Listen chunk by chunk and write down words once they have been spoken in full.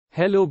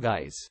Hello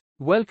guys.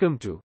 Welcome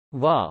to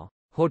Wow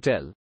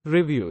Hotel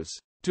Reviews.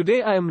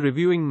 Today I am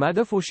reviewing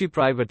Madifushi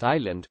Private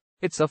Island.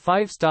 It's a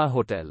 5-star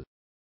hotel.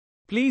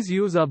 Please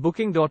use our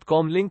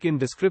booking.com link in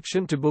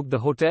description to book the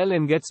hotel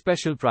and get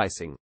special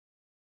pricing.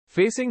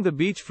 Facing the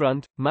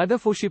beachfront,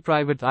 Madifushi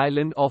Private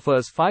Island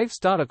offers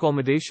 5-star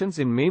accommodations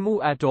in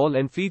Meemu Atoll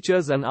and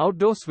features an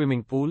outdoor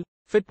swimming pool,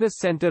 fitness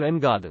center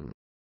and garden.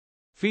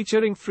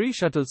 Featuring free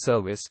shuttle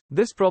service,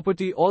 this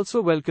property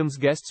also welcomes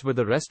guests with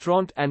a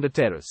restaurant and a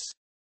terrace.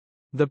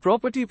 The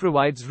property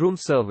provides room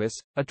service,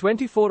 a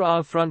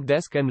 24-hour front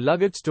desk and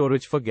luggage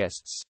storage for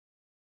guests.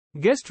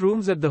 Guest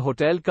rooms at the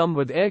hotel come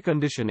with air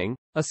conditioning,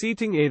 a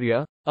seating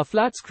area, a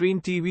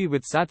flat-screen TV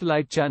with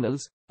satellite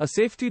channels, a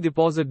safety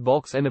deposit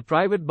box and a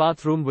private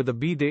bathroom with a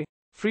bidet,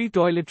 free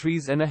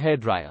toiletries and a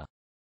hairdryer.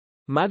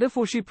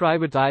 Madifushi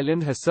Private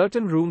Island has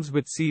certain rooms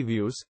with sea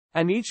views,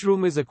 and each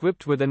room is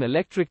equipped with an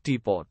electric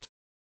teapot.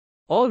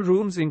 All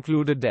rooms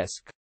include a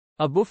desk.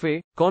 A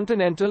buffet,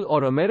 continental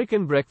or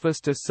American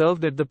breakfast is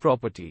served at the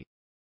property.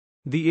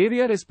 The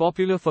area is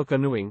popular for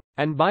canoeing,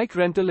 and bike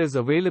rental is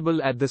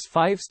available at this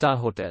 5-star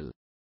hotel.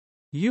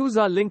 Use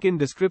our link in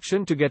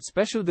description to get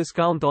special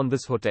discount on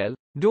this hotel.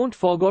 Don't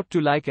forget to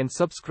like and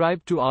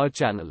subscribe to our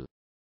channel.